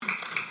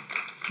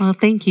Well,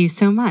 thank you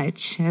so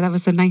much. That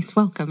was a nice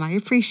welcome. I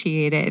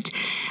appreciate it.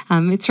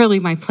 It's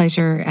really my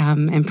pleasure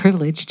and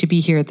privilege to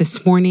be here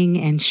this morning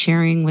and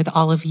sharing with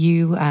all of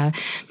you.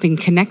 Been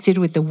connected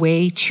with the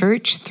Way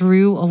Church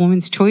through A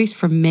Woman's Choice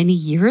for many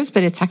years,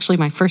 but it's actually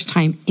my first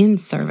time in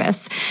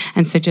service.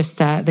 And so just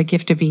the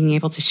gift of being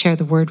able to share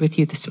the word with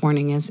you this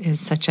morning is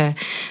such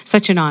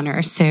an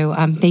honor. So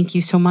thank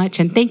you so much.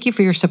 And thank you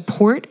for your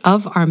support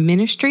of our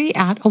ministry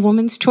at A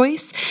Woman's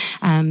Choice.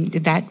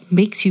 That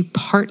makes you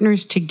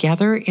partners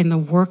together in the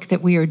work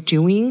that we are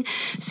doing.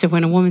 So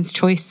when A Woman's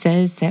Choice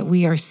says that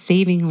we are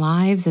saving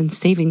lives and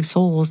saving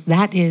souls,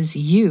 that is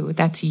you.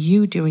 That's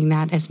you doing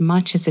that as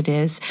much as it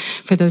is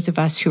for those of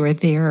us who are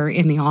there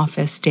in the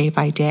office day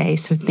by day.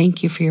 So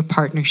thank you for your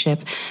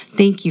partnership.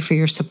 Thank you for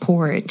your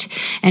support.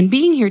 And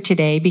being here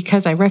today,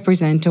 because I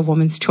represent A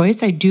Woman's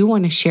Choice, I do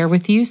want to share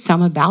with you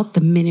some about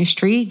the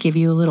ministry, give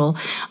you a little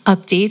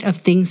update of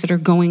things that are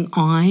going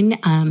on.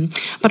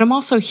 But I'm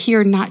also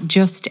here not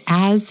just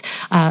as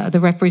the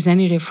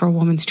representative for A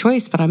Woman's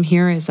Choice, but I'm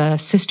here as a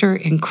sister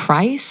in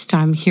Christ.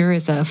 I'm here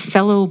as a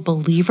fellow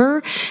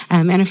believer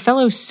and a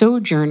fellow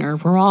sojourner.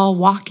 We're all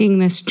walking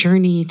this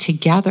journey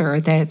together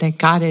that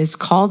God has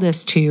called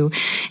us to.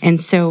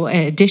 And so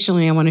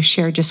additionally, I want to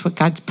share just what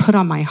God's put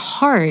on my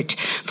heart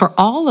for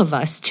all of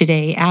us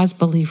today as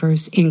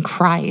believers in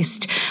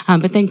Christ,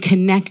 but then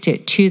connect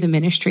it to the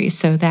ministry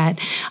so that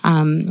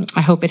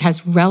I hope it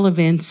has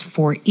relevance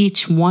for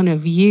each one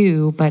of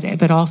you,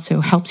 but also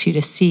helps you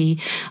to see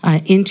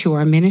into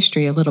our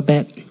ministry a little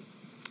bit.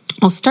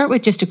 I'll start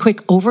with just a quick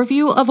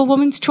overview of A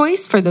Woman's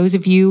Choice for those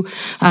of you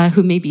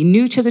who may be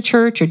new to the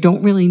church or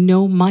don't really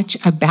know much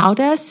about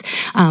us.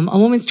 A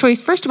Woman's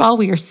Choice, first of all,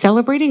 we are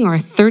celebrating our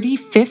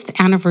 35th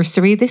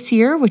anniversary this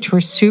year, which we're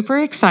super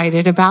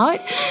excited about.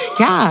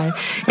 Yeah,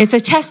 it's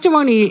a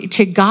testimony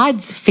to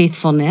God's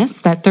faithfulness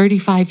that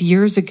 35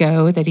 years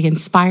ago that he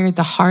inspired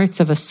the hearts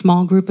of a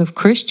small group of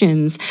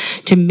Christians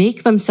to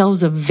make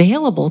themselves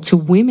available to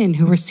women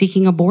who were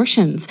seeking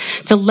abortions,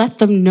 to let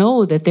them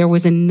know that there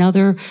was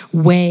another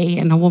way.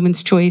 And A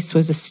Woman's Choice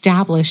was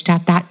established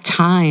at that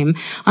time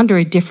under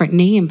a different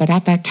name, but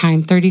at that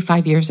time,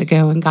 35 years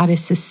ago, and God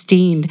has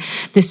sustained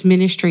this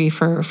ministry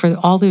for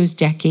all those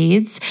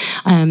decades.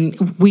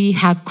 We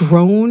have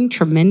grown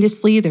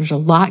tremendously. There's a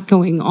lot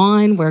going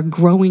on. We're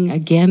growing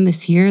again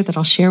this year that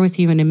I'll share with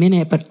you in a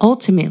minute, but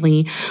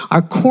ultimately,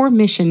 our core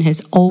mission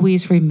has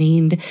always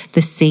remained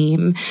the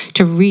same: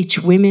 to reach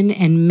women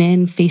and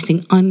men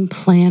facing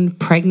unplanned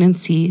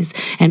pregnancies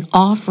and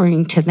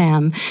offering to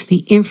them the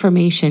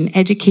information,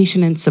 education,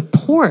 and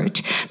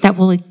support that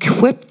will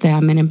equip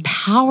them and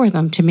empower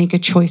them to make a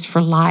choice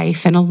for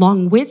life. And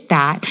along with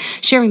that,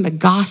 sharing the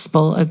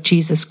gospel of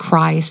Jesus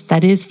Christ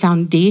that is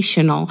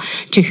foundational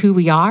to who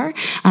we are,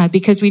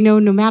 because we know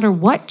no matter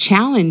what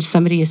challenge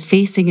somebody is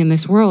facing in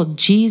this world,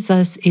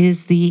 Jesus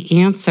is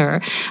the answer.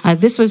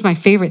 This was my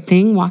favorite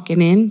thing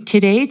walking in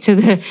today to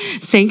the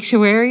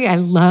sanctuary. I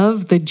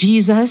love the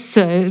Jesus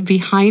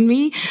behind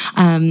me.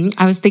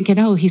 I was thinking,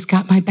 oh, he's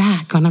got my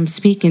back when I'm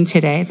speaking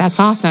today. That's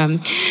awesome.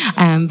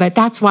 But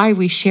that's why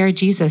we share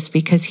Jesus,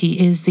 because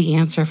he is the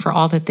answer for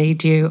all that they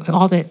do,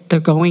 all that they're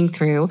going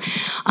through.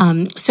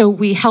 So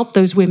we help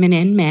those women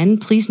and men.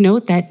 Please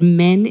note that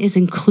men is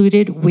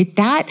included with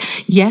that.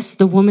 Yes,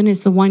 the woman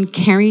is the one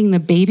carrying the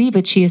baby,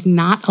 but she is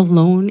not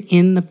alone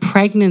in the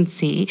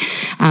pregnancy.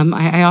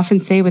 I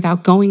often say,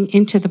 without going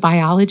into the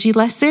biology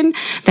lesson,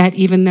 that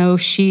even though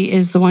she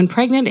is the one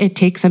pregnant, it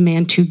takes a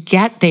man to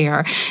get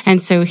there.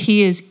 And so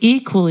he is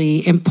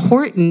equally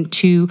important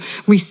to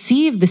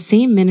receive the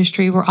same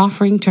ministry we're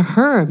offering to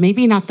her.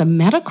 Maybe not the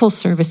medical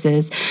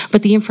services,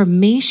 but the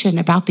information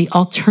about the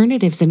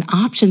alternatives and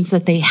options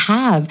that they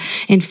have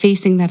in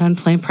facing that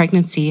unplanned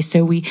pregnancy.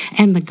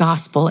 And the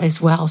gospel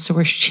as well. So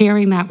we're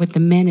sharing that with the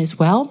men as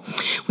well.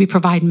 We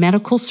provide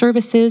medical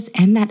services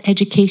and that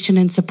education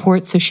and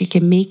support so she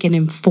can make an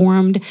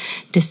informed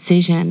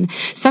decision.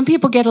 Some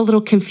people get a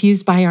little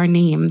confused by our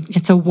name.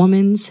 It's A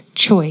Woman's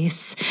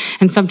Choice.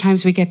 And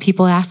sometimes we get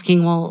people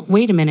asking, well,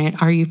 wait a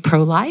minute, are you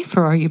pro-life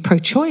or are you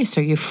pro-choice?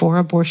 Are you for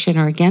abortion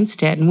or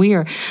against it? And we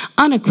are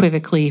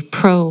unequivocally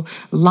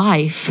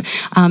pro-life.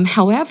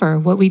 However,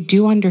 what we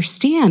do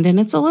understand, and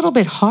it's a little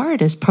bit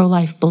hard as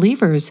pro-life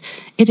believers,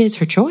 it is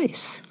her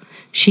choice.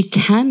 She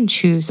can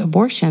choose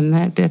abortion.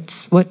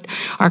 That's what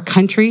our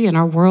country and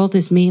our world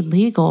has made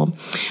legal.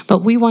 But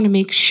we want to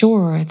make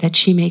sure that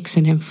she makes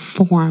an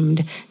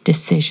informed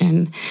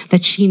decision,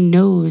 that she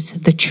knows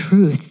the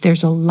truth.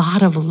 There's a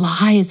lot of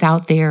lies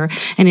out there,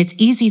 and it's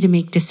easy to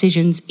make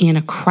decisions in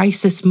a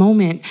crisis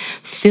moment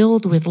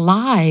filled with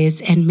lies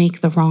and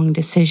make the wrong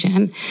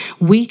decision.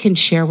 We can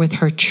share with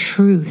her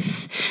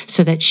truth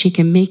so that she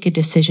can make a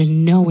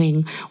decision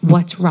knowing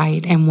what's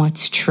right and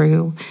what's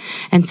true.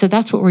 And so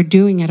that's what we're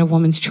doing at A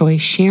Woman's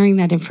Choice, sharing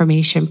that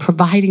information,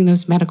 providing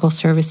those medical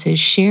services,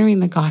 sharing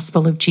the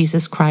gospel of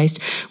Jesus Christ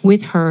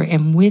with her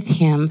and with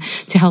him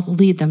to help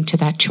lead them to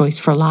that choice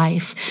for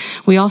life.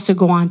 We also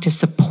go on to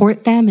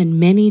support them in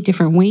many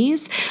different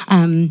ways.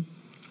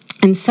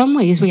 in some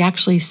ways, we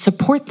actually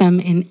support them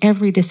in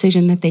every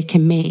decision that they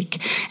can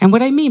make. And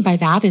what I mean by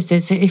that is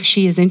if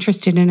she is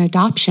interested in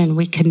adoption,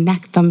 we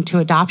connect them to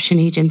adoption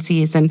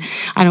agencies. And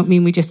I don't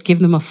mean we just give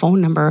them a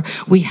phone number.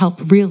 We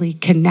help really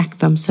connect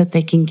them so that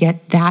they can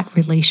get that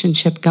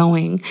relationship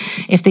going.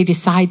 If they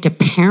decide to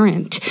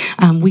parent,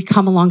 we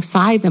come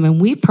alongside them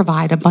and we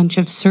provide a bunch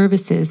of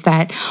services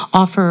that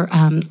offer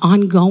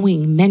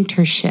ongoing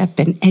mentorship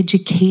and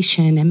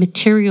education and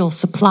material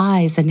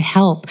supplies and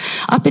help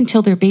up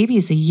until their baby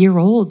is a year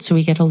old, so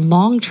we get a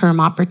long-term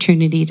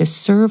opportunity to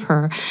serve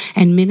her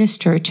and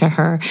minister to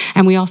her.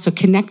 And we also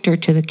connect her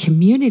to the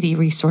community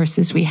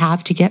resources we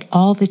have to get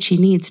all that she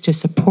needs to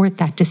support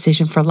that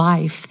decision for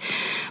life.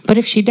 But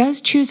if she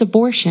does choose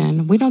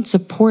abortion, we don't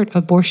support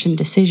abortion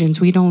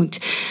decisions. We don't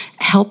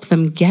help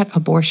them get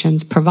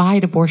abortions,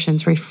 provide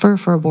abortions, refer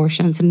for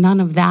abortions, none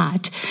of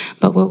that.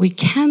 But what we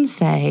can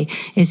say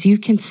is you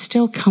can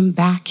still come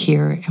back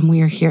here and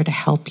we are here to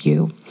help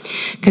you.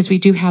 Because we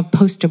do have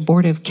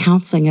post-abortive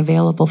counseling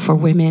available for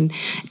women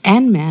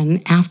and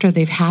men after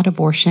they've had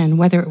abortion,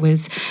 whether it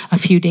was a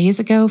few days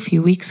ago, a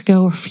few weeks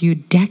ago, or a few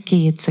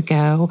decades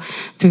ago.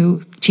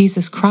 Through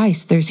Jesus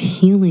Christ, there's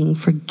healing,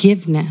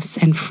 forgiveness,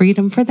 and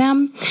freedom for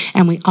them,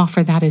 and we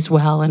offer that as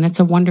well. And it's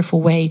a wonderful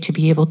way to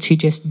be able to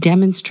just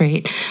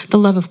demonstrate the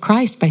love of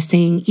Christ by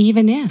saying,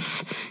 even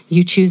if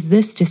you choose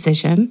this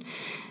decision,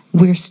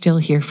 we're still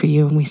here for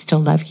you and we still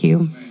love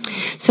you.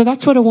 So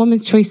that's what A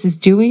Woman's Choice is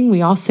doing.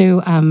 We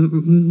also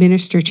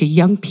minister to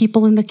young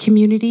people in the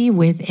community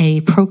with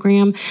a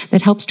program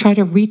that helps try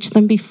to reach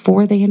them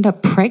before they end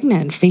up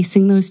pregnant,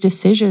 facing those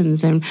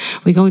decisions. And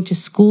we go into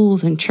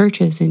schools and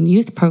churches and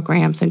youth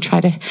programs and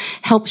try to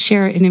help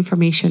share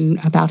information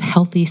about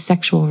healthy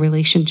sexual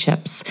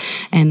relationships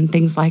and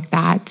things like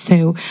that.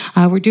 So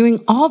we're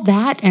doing all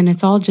that, and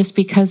it's all just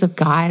because of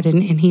God,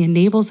 and He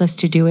enables us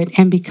to do it,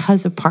 and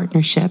because of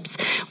partnerships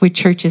with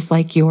churches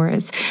like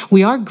yours.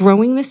 We are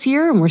growing this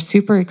year, and we're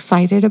super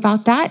excited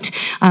about that.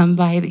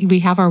 We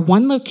have our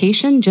one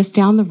location just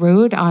down the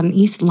road on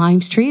East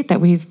Lime Street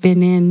that we've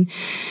been in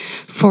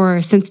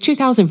since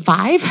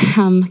 2005.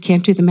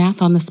 Can't do the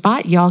math on the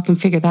spot. Y'all can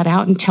figure that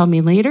out and tell me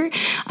later.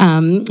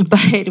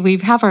 But we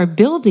have our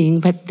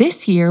building, but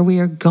this year we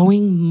are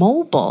going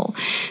mobile.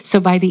 So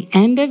by the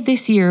end of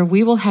this year,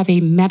 we will have a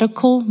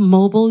medical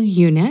mobile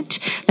unit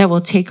that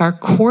will take our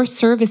core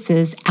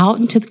services out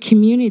into the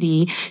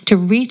community to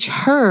reach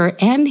her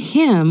and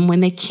him when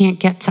they can't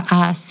get to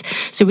us.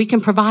 So we can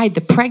provide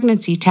the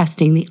pregnancy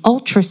testing, the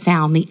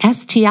ultrasound, the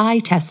STI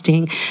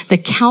testing, the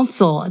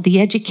counsel,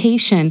 the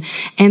education,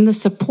 and the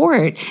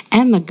support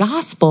and the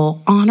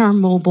gospel on our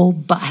mobile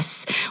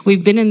bus.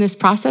 We've been in this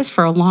process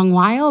for a long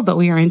while, but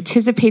we are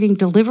anticipating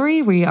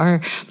delivery. We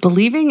are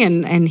believing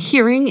and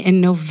hearing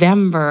in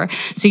November.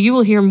 So you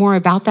will hear more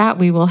about that.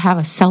 We will have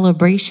a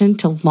celebration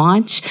to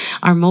launch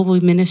our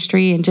mobile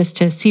ministry and just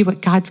to see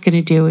what God's going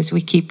to do as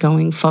we keep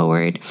going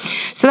forward.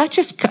 So that's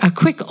just a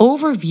quick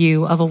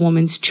overview of A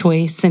Woman's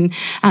Choice. And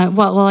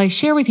while I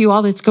share with you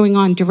all that's going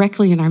on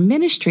directly in our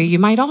ministry, you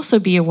might also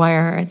be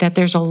aware that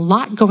there's a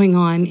lot going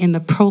on in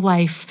the pro-life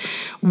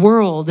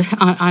world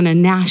on a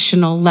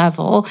national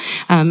level.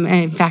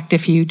 In fact,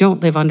 if you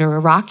don't live under a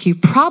rock, you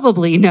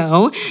probably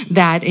know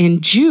that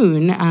in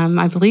June,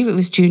 I believe it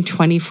was June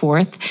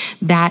 24th,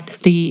 that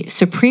the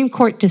Supreme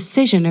Court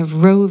decision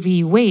of Roe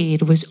v.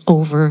 Wade was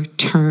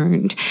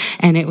overturned.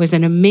 And it was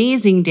an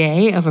amazing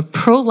day of a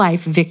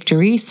pro-life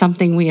victory,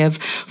 something we have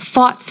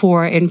fought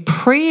for and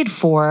prayed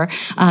for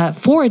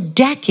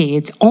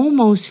decades,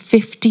 almost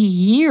 50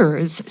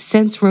 years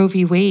since Roe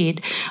v.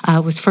 Wade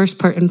was first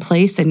put in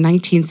place in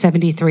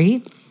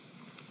 1973.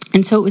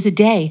 And so it was a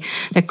day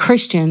that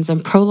Christians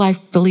and pro-life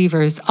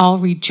believers all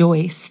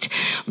rejoiced.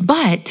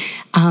 But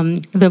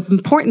the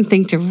important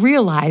thing to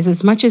realize,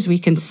 as much as we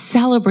can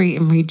celebrate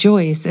and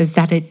rejoice, is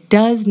that it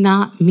does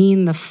not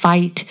mean the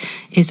fight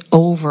is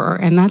over.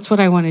 And that's what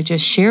I want to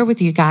just share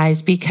with you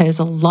guys, because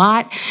a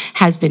lot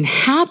has been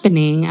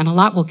happening and a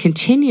lot will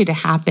continue to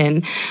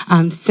happen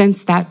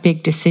since that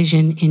big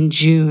decision in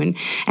June.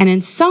 And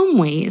in some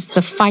ways,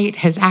 the fight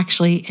has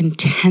actually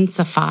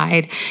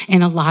intensified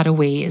in a lot of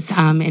ways.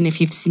 And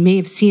if you may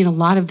have seen a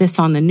lot of this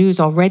on the news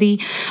already,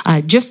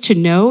 just to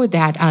know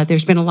that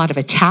there's been a lot of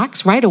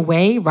attacks right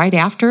away, right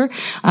after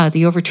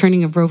the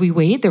overturning of Roe v.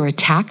 Wade. There were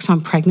attacks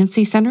on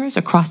pregnancy centers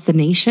across the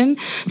nation,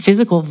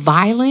 physical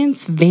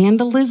violence,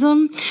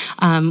 vandalism.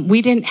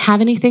 We didn't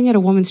have anything at A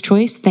Woman's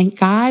Choice, thank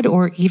God,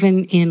 or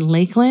even in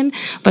Lakeland,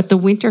 but the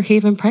Winter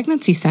Haven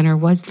Pregnancy Center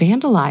was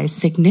vandalized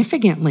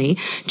significantly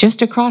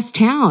just across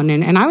town.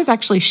 And I was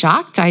actually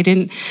shocked.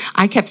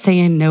 I kept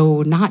saying,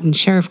 no, not in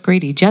Sheriff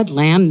Grady Judd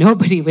land.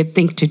 Nobody would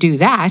think to do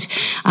that,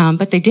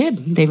 but they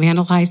did. They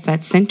vandalized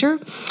that center.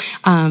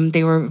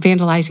 They were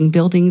vandalizing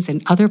buildings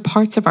in other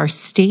parts of our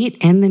state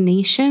and the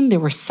nation. There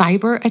were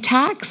cyber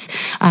attacks.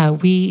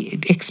 We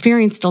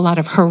experienced a lot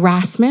of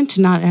harassment,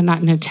 not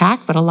an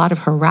attack, but a lot of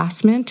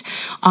harassment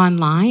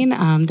online.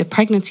 The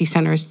pregnancy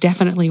centers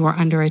definitely were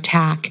under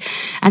attack.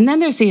 And then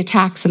there's the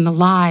attacks and the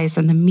lies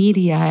and the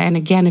media. And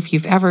again, if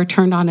you've ever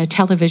turned on a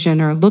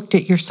television or looked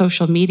at your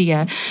social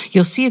media,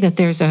 you'll see that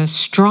there's a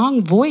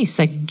strong voice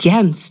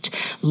against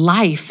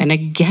life and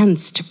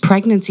against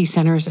pregnancy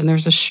centers. And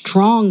there's a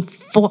strong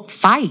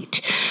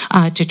fight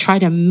to try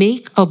to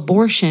make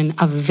abortion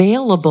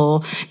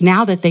available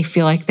now that they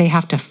feel like they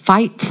have to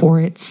fight for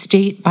it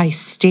state by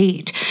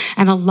state.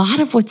 And a lot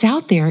of what's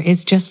out there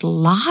is just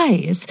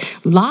lies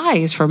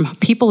from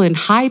people in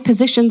high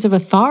positions of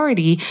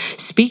authority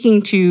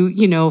speaking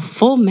to,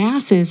 full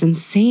masses and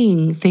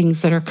saying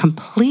things that are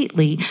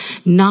completely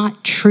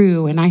not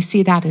true. And I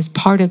see that as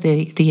part of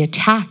the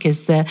attack,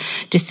 is the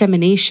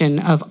dissemination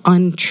of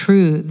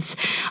untruths.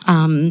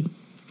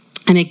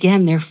 And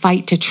again, their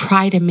fight to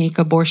try to make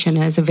abortion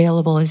as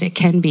available as it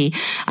can be.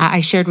 I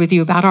shared with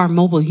you about our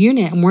mobile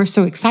unit, and we're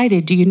so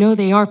excited. Do you know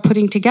they are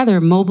putting together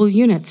mobile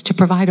units to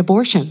provide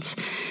abortions?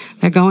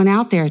 They're going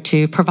out there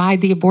to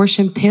provide the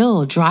abortion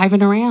pill,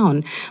 driving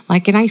around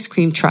like an ice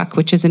cream truck,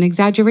 which is an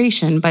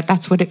exaggeration, but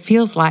that's what it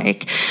feels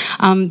like.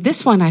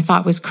 This one I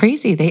thought was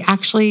crazy. They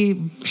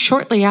actually,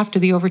 shortly after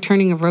the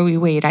overturning of Roe v.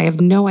 Wade, I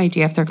have no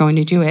idea if they're going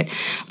to do it,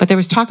 but there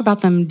was talk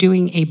about them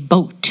doing a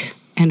boat,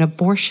 an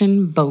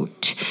abortion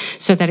boat,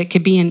 so that it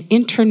could be in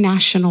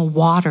international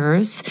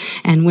waters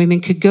and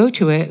women could go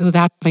to it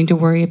without having to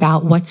worry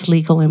about what's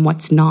legal and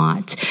what's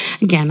not.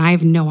 Again, I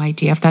have no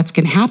idea if that's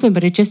going to happen,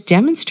 but it just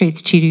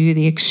demonstrates to you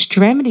the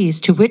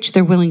extremities to which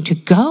they're willing to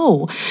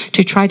go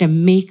to try to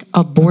make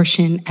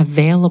abortion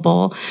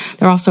available.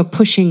 They're also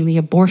pushing the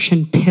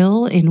abortion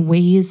pill in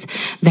ways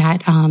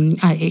that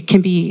it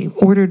can be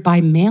ordered by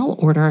mail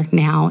order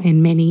now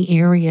in many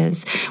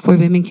areas, where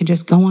women can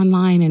just go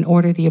online and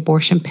order the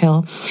abortion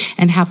pill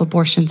and have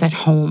abortions at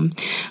home.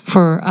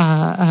 For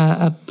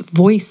a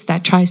voice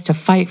that tries to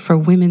fight for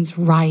women's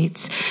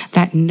rights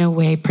that in no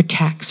way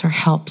protects or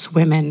helps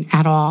women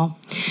at all.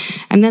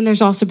 And then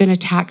there's also been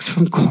attacks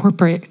from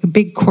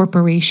big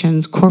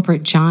corporations,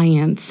 corporate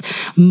giants.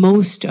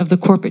 Most of the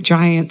corporate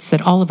giants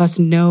that all of us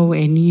know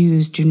and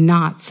use do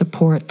not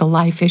support the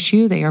life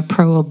issue. They are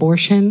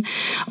pro-abortion.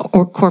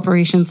 Or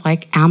corporations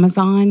like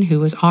Amazon,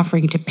 who is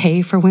offering to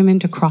pay for women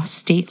to cross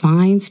state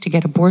lines to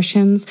get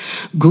abortions.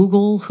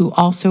 Google, who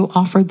also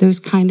offered those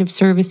kind of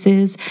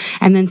services.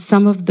 And then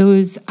some of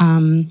those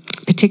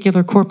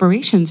particular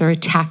corporations are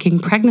attacking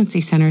pregnancy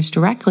centers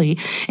directly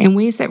in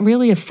ways that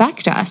really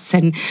affect us.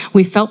 And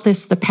we felt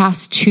this the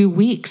past 2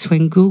 weeks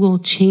when Google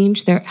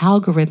changed their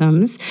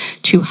algorithms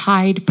to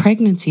hide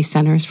pregnancy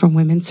centers from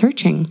women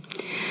searching.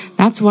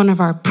 That's one of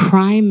our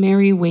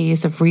primary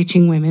ways of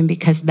reaching women,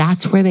 because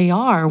that's where they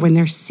are when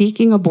they're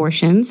seeking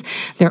abortions.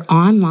 They're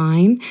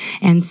online.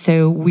 And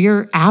so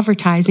we're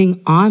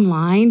advertising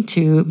online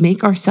to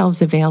make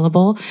ourselves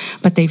available,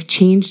 but they've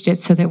changed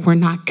it so that we're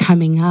not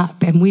coming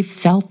up, and we've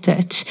felt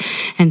it.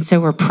 And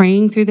so we're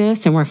praying through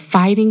this and we're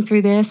fighting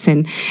through this.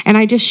 And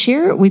I just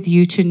share it with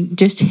you to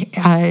just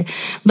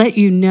let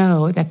you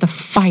know that the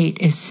fight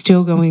is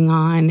still going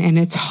on, and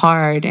it's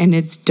hard and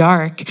it's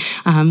dark.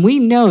 We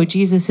know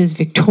Jesus is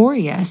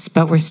victorious,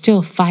 but we're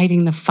still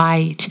fighting the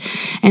fight.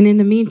 And in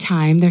the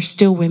meantime, there's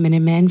still women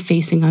and men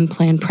facing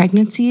unplanned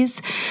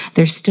pregnancies.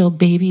 There's still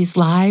babies'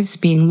 lives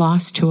being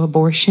lost to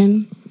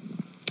abortion.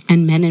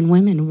 And men and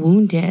women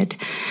wounded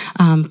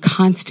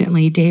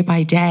constantly, day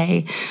by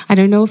day. I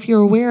don't know if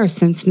you're aware,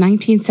 since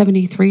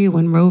 1973,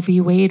 when Roe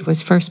v. Wade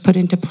was first put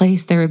into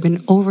place, there have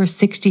been over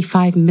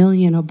 65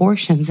 million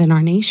abortions in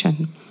our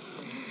nation.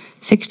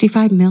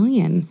 65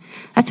 million.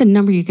 That's a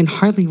number you can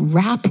hardly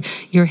wrap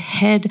your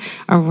head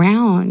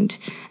around.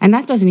 And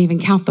that doesn't even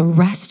count the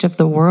rest of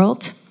the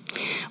world.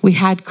 We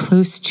had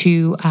close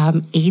to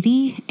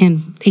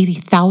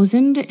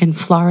 80,000 in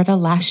Florida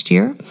last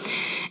year,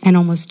 and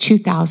almost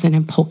 2,000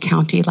 in Polk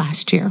County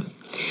last year.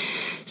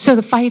 So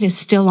the fight is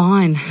still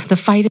on. The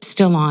fight is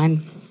still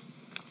on.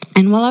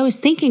 And while I was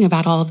thinking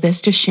about all of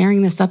this, just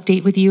sharing this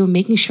update with you,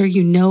 making sure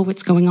you know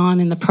what's going on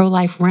in the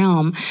pro-life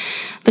realm,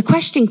 the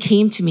question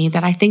came to me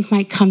that I think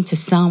might come to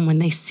some when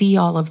they see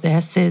all of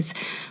this is,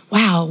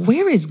 wow,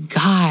 where is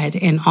God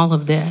in all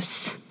of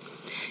this?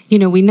 You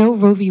know, we know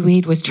Roe v.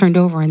 Wade was turned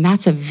over, and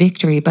that's a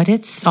victory, but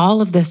it's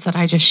all of this that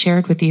I just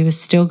shared with you is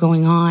still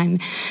going on.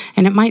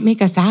 And it might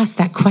make us ask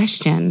that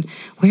question,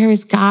 where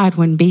is God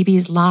when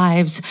babies'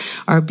 lives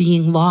are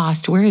being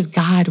lost? Where is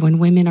God when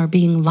women are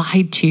being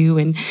lied to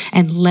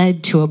and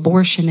led to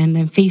abortion and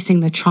then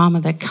facing the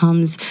trauma that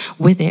comes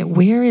with it?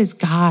 Where is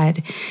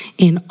God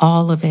in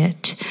all of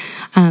it?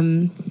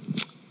 And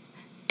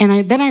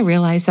And then I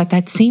realized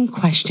that same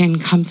question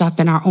comes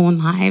up in our own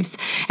lives.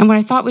 And what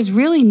I thought was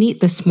really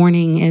neat this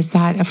morning is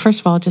that,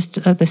 first of all,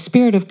 just the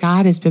Spirit of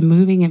God has been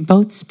moving in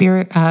both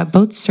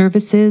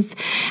services.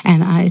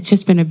 And it's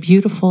just been a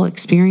beautiful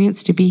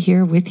experience to be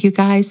here with you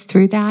guys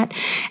through that.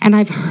 And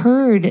I've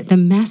heard the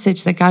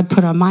message that God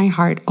put on my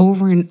heart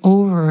over and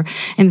over,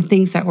 and the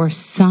things that were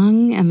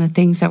sung and the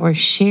things that were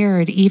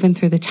shared even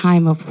through the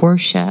time of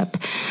worship.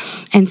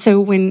 And so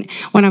when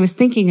I was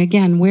thinking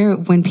again,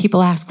 when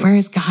people ask, where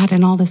is God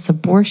in all this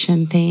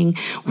abortion thing,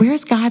 where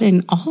is God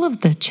in all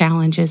of the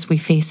challenges we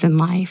face in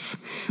life?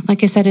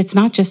 Like I said, it's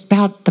not just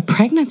about the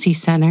pregnancy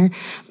center,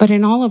 but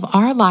in all of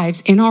our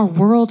lives, in our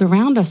world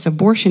around us,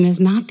 abortion is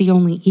not the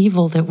only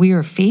evil that we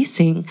are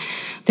facing.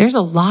 There's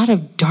a lot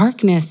of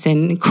darkness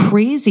and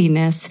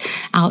craziness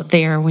out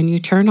there when you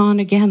turn on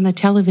again the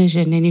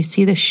television and you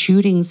see the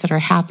shootings that are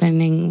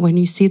happening, when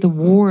you see the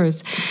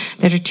wars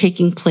that are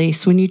taking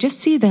place, when you just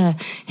see the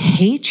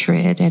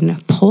hatred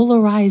and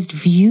polarized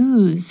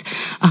views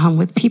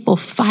with people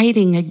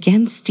fighting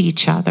against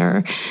each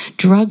other,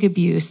 drug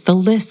abuse, the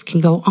list can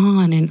go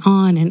on and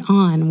on and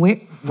on.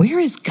 Where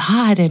is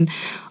God in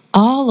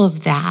all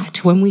of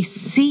that? When we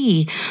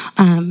see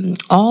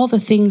all the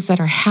things that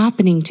are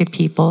happening to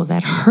people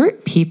that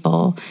hurt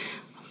people,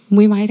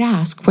 we might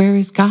ask, where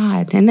is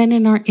God? And then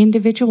in our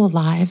individual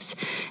lives,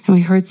 and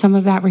we heard some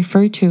of that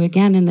referred to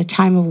again in the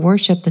time of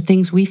worship, the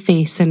things we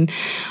face in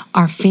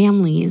our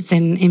families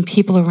and in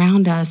people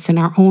around us, in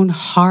our own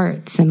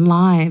hearts and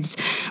lives,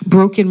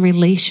 broken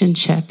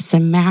relationships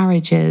and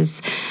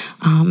marriages,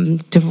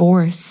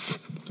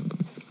 divorce,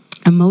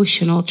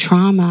 emotional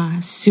trauma,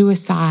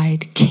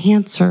 suicide,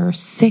 cancer,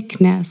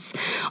 sickness,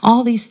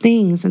 all these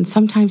things. And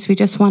sometimes we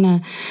just want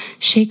to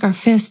shake our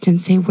fist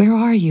and say, where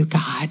are you,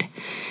 God?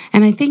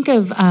 And I think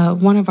of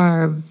one of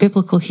our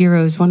biblical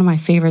heroes. One of my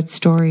favorite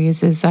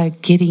stories is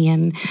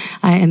Gideon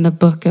in the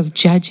book of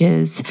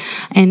Judges.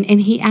 And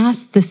he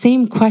asked the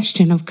same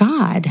question of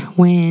God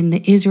when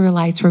the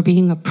Israelites were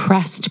being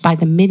oppressed by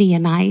the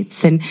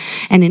Midianites. And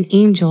an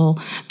angel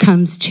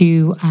comes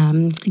to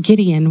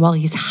Gideon while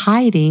he's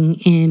hiding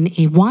in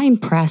a wine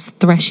press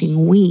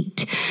threshing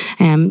wheat.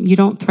 You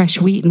don't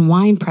thresh wheat in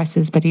wine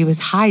presses, but he was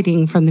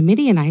hiding from the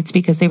Midianites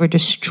because they were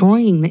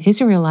destroying the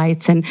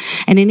Israelites. And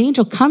an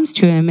angel comes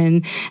to him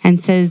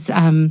and says,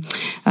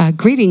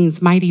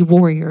 greetings, mighty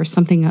warrior,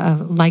 something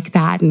like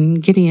that.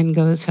 And Gideon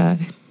goes,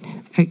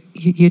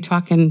 you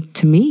talking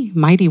to me,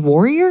 mighty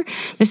warrior?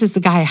 This is the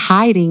guy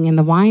hiding in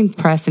the wine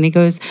press. And he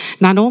goes,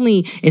 not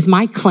only is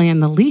my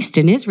clan the least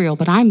in Israel,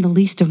 but I'm the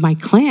least of my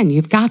clan.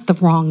 You've got the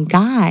wrong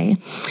guy.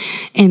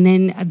 And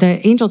then the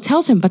angel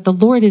tells him, but the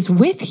Lord is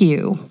with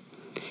you.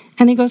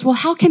 And he goes, well,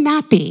 how can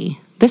that be?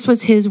 This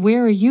was his,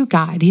 where are you,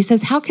 God? He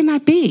says, how can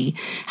that be?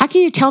 How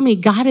can you tell me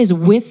God is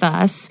with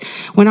us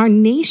when our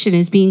nation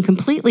is being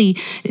completely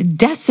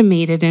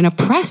decimated and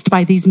oppressed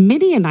by these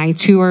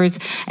Midianites who are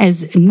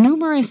as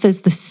numerous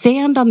as the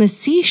sand on the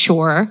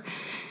seashore?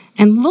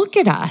 And look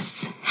at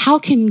us. How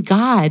can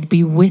God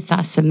be with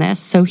us in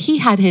this? So he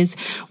had his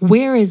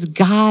where is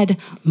God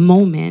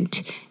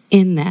moment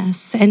in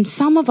this. And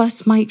some of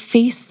us might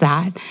face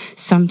that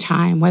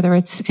sometime, whether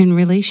it's in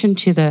relation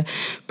to the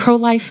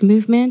pro-life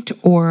movement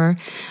or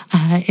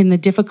in the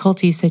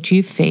difficulties that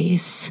you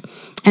face.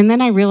 And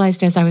then I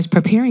realized as I was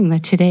preparing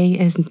that today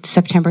is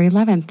September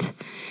 11th,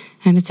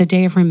 and it's a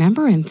day of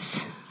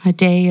remembrance, a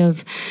day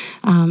of,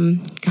 I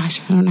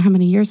don't know how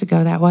many years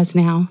ago that was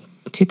now,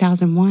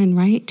 2001,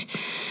 right?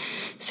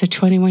 So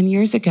 21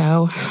 years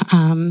ago,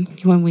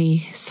 when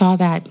we saw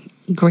that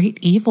great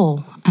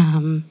evil,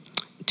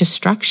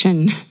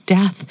 destruction,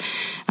 death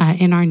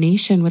in our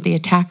nation with the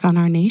attack on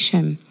our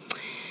nation.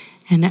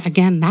 And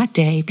again, that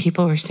day,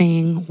 people were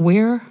saying,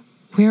 where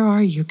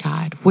are you,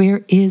 God?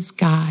 Where is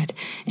God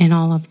in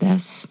all of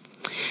this?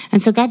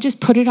 And so God just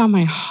put it on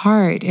my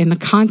heart in the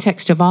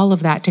context of all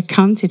of that to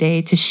come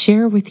today to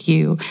share with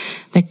you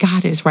that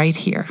God is right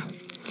here.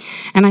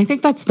 And I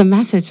think that's the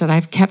message that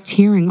I've kept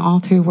hearing all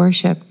through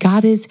worship.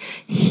 God is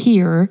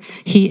here.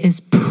 He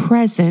is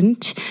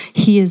present.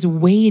 He is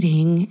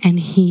waiting, and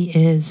he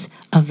is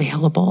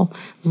available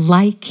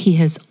like he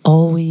has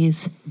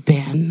always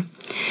been.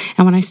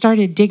 And when I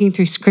started digging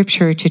through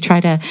scripture to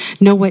try to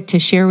know what to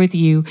share with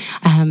you,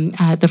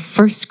 the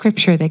first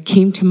scripture that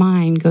came to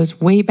mind goes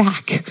way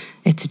back.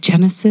 It's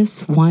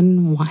Genesis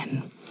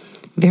 1:1,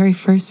 very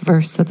first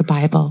verse of the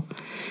Bible.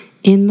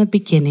 In the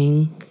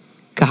beginning,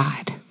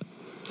 God.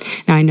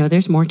 Now, I know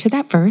there's more to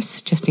that verse,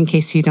 just in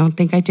case you don't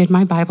think I did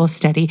my Bible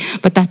study,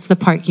 but that's the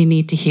part you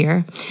need to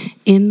hear.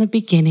 In the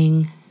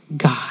beginning,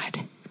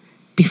 God.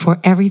 Before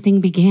everything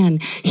began,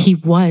 he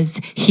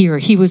was here.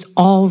 He was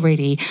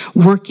already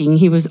working.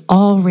 He was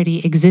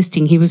already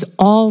existing. He was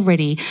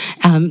already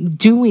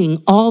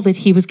doing all that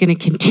he was going to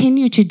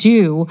continue to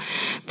do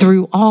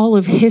through all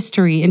of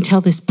history until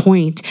this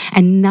point,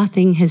 and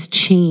nothing has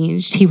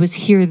changed. He was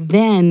here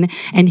then,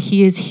 and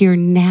he is here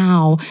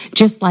now,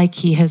 just like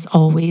he has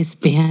always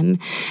been.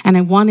 And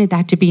I wanted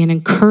that to be an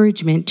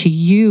encouragement to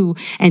you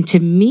and to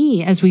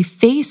me as we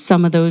face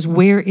some of those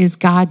where is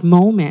God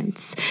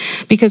moments,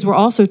 because we're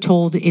also told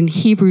told in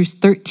Hebrews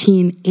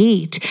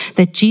 13:8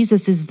 that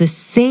Jesus is the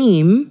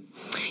same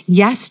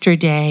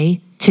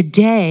yesterday,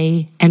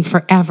 today, and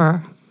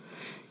forever.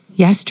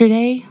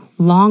 Yesterday,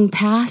 long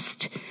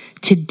past,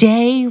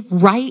 today,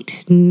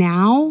 right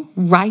now,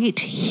 right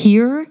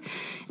here,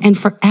 and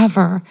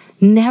forever,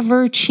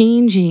 never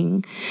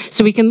changing.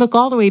 So we can look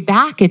all the way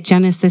back at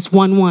Genesis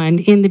 1:1,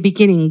 in the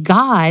beginning,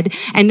 God,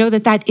 and know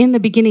that that in the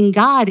beginning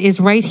God is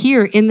right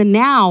here in the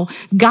now,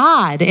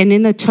 God, and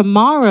in the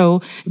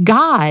tomorrow,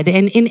 God,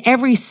 and in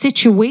every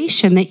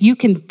situation that you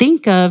can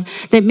think of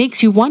that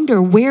makes you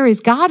wonder, where is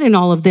God in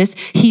all of this?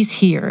 He's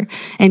here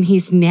and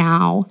he's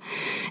now.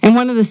 And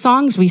one of the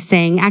songs we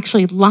sang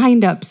actually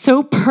lined up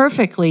so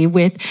perfectly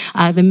with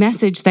the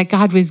message that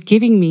God was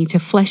giving me to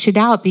flesh it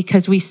out,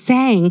 because we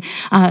sang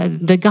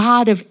the God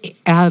of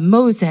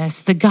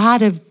Moses, the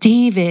God of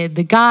David,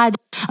 the God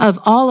of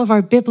all of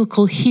our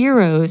biblical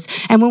heroes.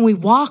 And when we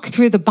walk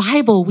through the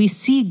Bible, we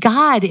see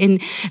God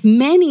in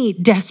many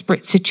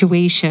desperate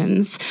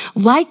situations,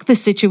 like the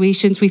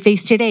situations we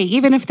face today,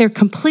 even if they're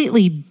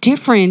completely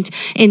different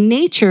in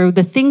nature,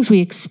 the things we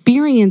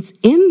experience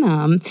in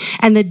them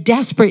and the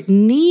desperate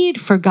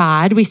need for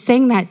God. We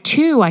sang that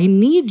too. I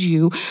need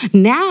you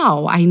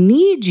now. I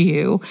need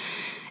you.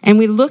 And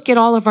we look at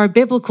all of our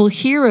biblical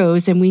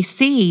heroes and we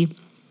see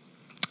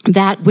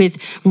that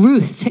with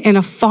Ruth in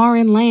a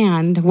foreign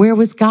land, where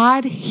was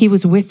God? He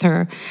was with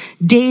her.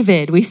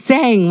 David, we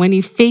sang when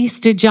he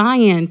faced a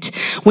giant,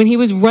 when he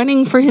was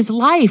running for his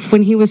life,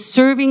 when he was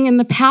serving in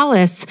the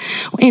palace,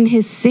 in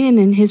his sin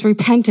and his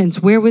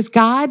repentance, where was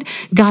God?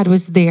 God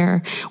was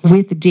there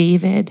with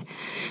David.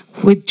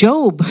 With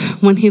Job,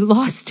 when he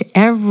lost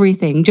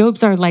everything.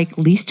 Job's our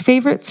least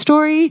favorite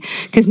story,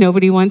 because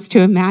nobody wants to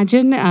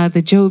imagine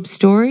the Job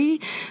story.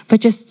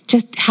 But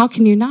just how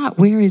can you not?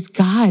 Where is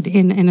God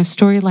in a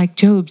story like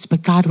Job's?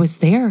 But God was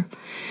there.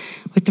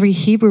 With 3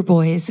 Hebrew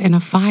boys in a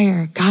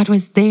fire, God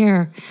was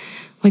there.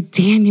 With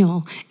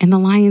Daniel in the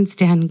lion's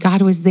den,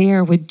 God was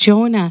there. With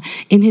Jonah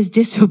in his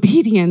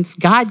disobedience,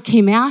 God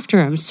came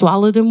after him,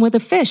 swallowed him with a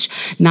fish.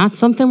 Not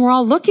something we're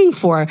all looking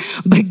for,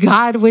 but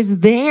God was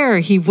there.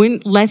 He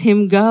wouldn't let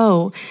him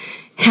go.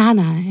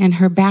 Hannah in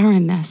her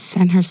barrenness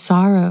and her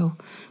sorrow,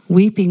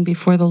 weeping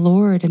before the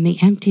Lord in the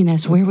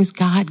emptiness. Where was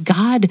God?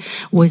 God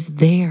was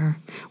there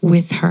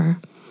with her.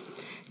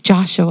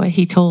 Joshua,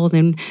 he told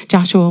in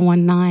Joshua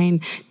 1:9,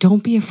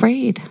 don't be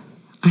afraid.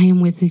 I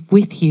am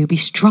with you. Be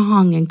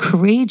strong and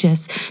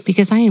courageous,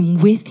 because I am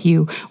with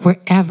you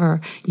wherever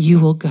you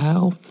will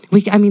go.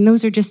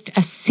 Those are just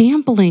a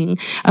sampling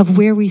of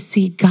where we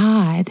see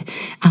God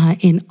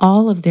in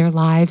all of their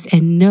lives,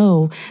 and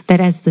know that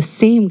as the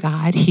same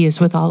God, he is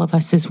with all of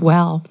us as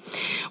well.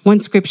 One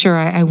scripture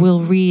I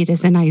will read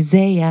is in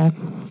Isaiah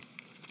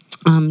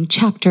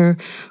chapter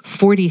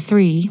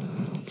 43.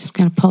 Just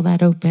going to pull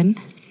that open.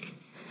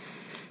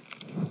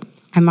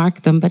 I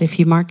marked them, but if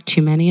you mark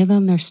too many of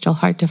them, they're still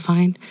hard to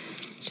find.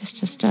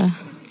 Just a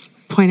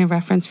point of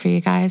reference for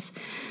you guys.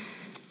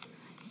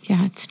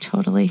 Yeah, it's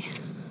totally...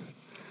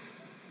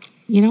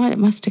 You know what? It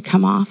must have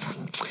come off.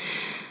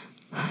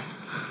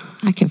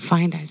 I can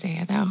find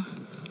Isaiah, though.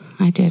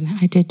 I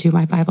did do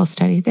my Bible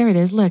study. There it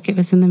is. Look, it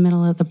was in the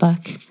middle of the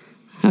book.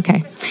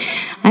 Okay.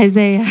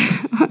 Isaiah,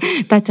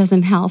 that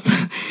doesn't help.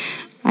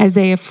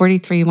 Isaiah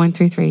 43,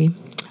 1-3.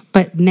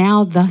 But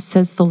now thus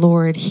says the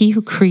Lord, he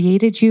who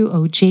created you,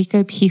 O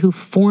Jacob, he who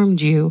formed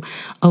you,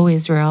 O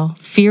Israel,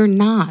 fear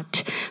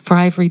not, for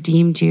I have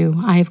redeemed you.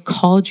 I have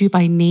called you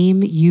by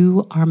name.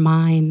 You are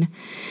mine.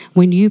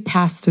 When you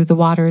pass through the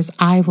waters,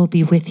 I will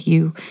be with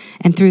you,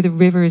 and through the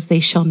rivers, they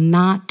shall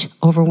not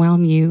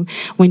overwhelm you.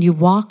 When you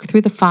walk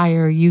through the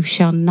fire, you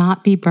shall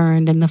not be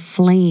burned, and the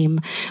flame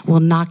will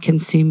not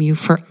consume you.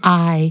 For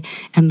I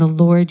am the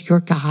Lord your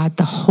God,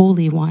 the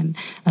Holy One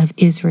of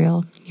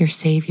Israel, your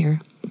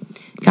Savior.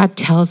 God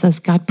tells us,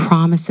 God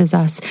promises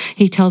us.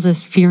 He tells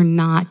us, fear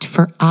not,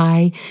 for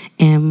I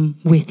am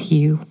with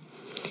you.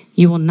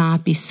 You will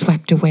not be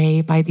swept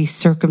away by these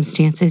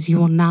circumstances. You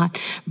will not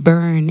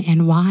burn.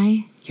 And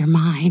why? You're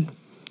mine.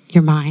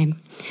 You're mine.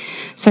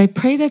 So I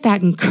pray that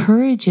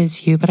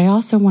encourages you, but I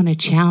also want to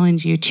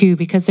challenge you too,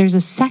 because there's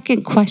a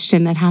second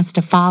question that has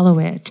to follow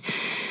it.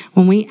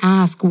 When we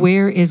ask,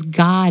 where is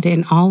God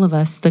in all of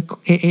us,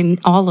 in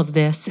all of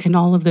this, in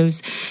all of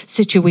those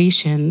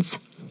situations,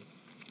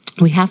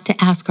 we have to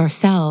ask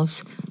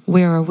ourselves,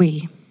 where are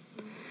we?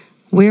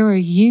 Where are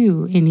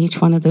you in each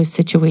one of those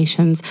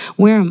situations?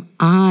 Where am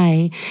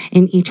I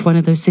in each one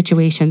of those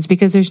situations?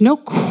 Because there's no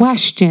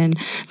question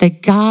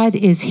that God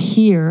is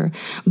here.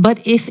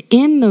 But if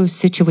in those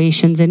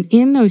situations and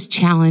in those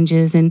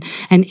challenges and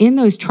in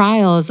those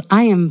trials,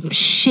 I am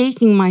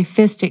shaking my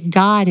fist at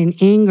God in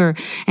anger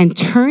and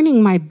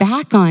turning my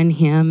back on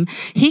him,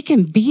 he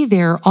can be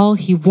there all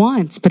he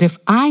wants. But if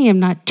I am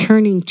not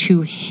turning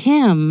to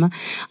him,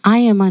 I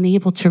am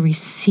unable to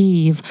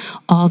receive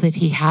all that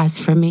he has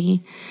for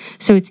me.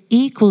 So it's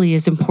equally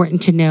as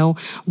important to know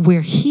where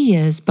he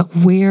is, but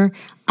where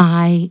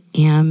I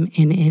am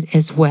in it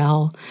as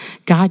well.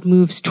 God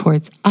moves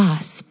towards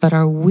us, but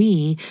are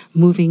we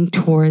moving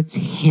towards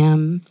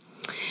him?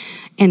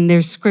 And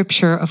there's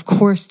scripture, of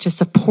course, to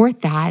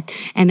support that.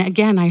 And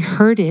again, I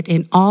heard it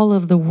in all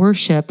of the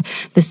worship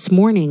this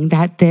morning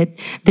that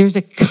there's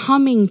a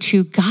coming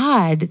to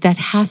God that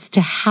has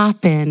to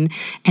happen.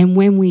 And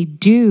when we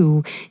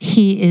do,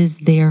 he is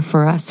there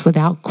for us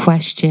without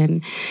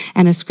question.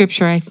 And a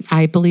scripture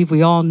I believe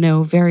we all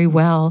know very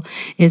well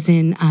is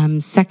in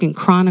 2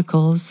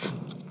 Chronicles.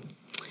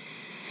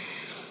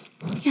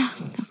 Yeah,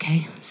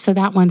 okay. So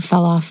that one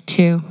fell off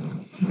too.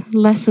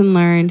 Lesson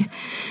learned.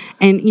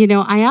 And,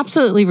 I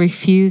absolutely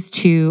refuse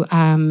to,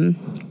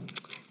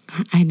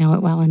 I know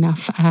it well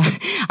enough.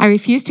 I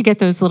refuse to get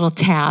those little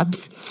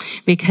tabs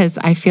because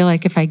I feel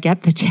like if I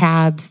get the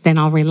tabs, then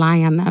I'll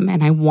rely on them.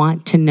 And I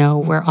want to know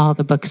where all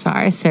the books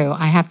are. So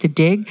I have to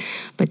dig,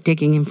 but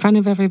digging in front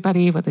of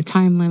everybody with a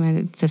time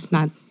limit, it's just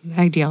not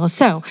ideal.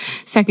 So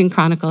 2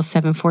 Chronicles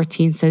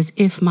 7:14 says,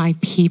 if my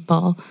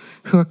people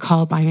who are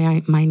called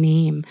by my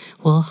name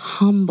will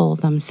humble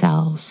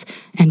themselves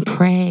and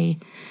pray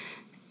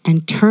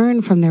and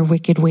turn from their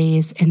wicked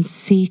ways and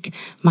seek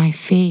my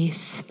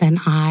face, then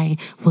I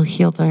will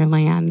heal their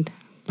land.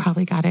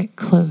 Probably got it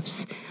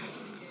close.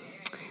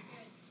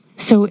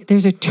 So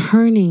there's a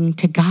turning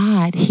to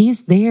God.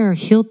 He's there.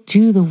 He'll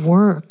do the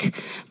work.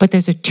 But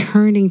there's a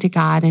turning to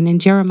God. And in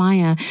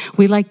Jeremiah,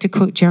 we like to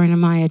quote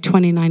Jeremiah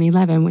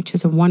 29:11, which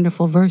is a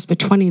wonderful verse, but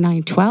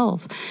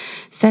 29:12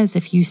 says,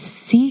 if you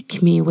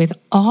seek me with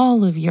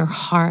all of your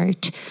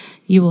heart,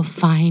 you will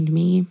find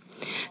me.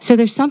 So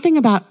there's something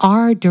about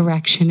our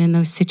direction in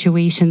those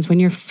situations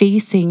when you're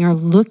facing or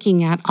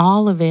looking at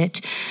all of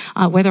it,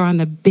 whether on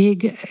the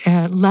big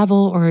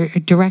level or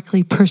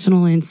directly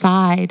personal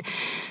inside,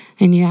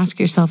 and you ask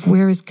yourself,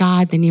 where is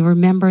God? Then you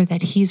remember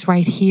that he's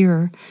right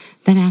here.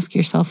 Then ask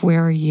yourself,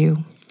 where are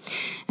you?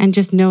 And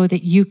just know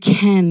that you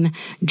can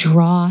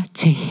draw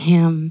to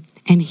him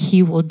and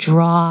he will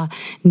draw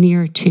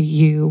near to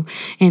you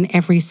in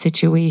every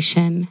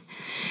situation.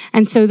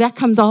 And so that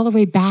comes all the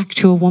way back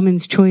to a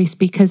woman's choice,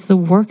 because the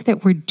work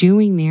that we're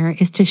doing there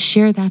is to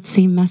share that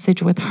same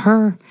message with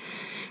her.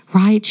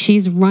 Right?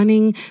 She's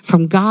running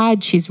from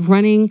God. She's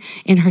running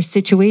in her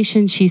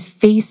situation. She's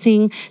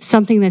facing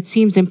something that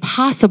seems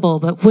impossible.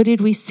 But what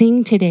did we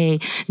sing today?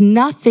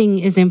 Nothing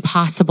is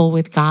impossible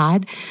with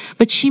God.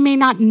 But she may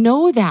not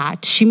know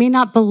that. She may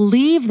not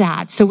believe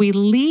that. So we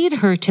lead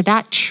her to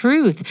that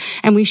truth,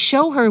 and we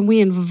show her and we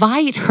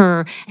invite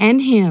her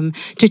and him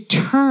to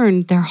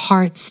turn their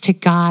hearts to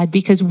God,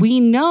 because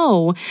we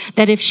know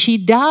that if she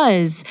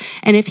does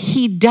and if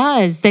he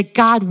does, that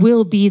God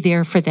will be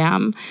there for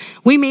them.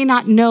 We may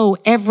not know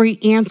every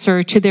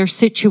answer to their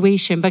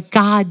situation, but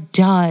God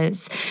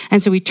does.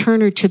 And so we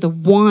turn her to the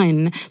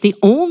one, the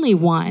only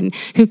one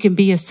who can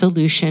be a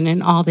solution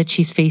in all that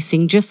she's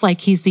facing, just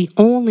like he's the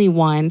only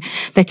one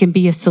that can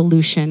be a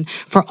solution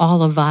for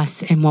all of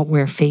us and what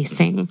we're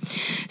facing.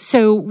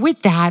 So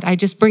with that, I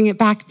just bring it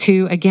back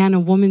to, again,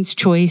 a woman's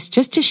choice,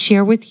 just to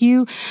share with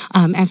you,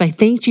 as I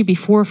thanked you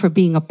before for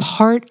being a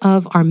part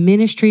of our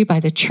ministry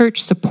by the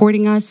church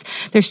supporting us.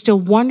 There's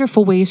still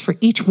wonderful ways for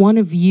each one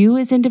of you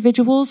as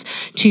individuals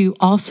to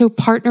also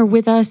partner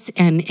with us,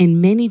 and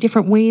in many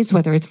different ways,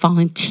 whether it's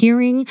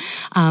volunteering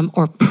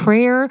or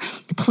prayer.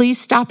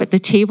 Please stop at the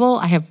table.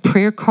 I have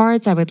prayer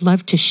cards I would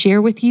love to share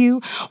with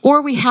you.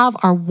 Or we have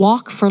our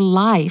Walk for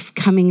Life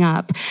coming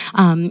up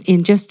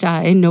in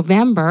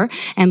November,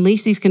 and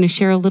Lacey's going to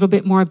share a little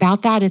bit more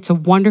about that. It's a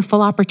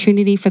wonderful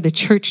opportunity for the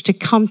church to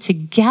come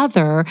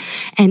together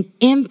and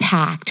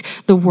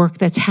impact the work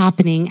that's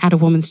happening at A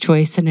Woman's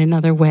Choice in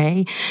another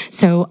way.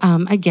 So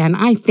again,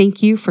 I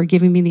thank you for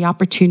giving me the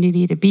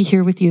opportunity to be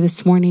here with you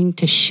this morning,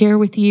 to share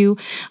with you.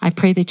 I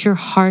pray that your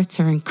hearts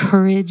are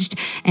encouraged,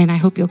 and I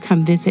hope you'll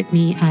come visit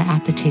me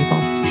at the table.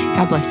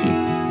 God bless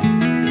you.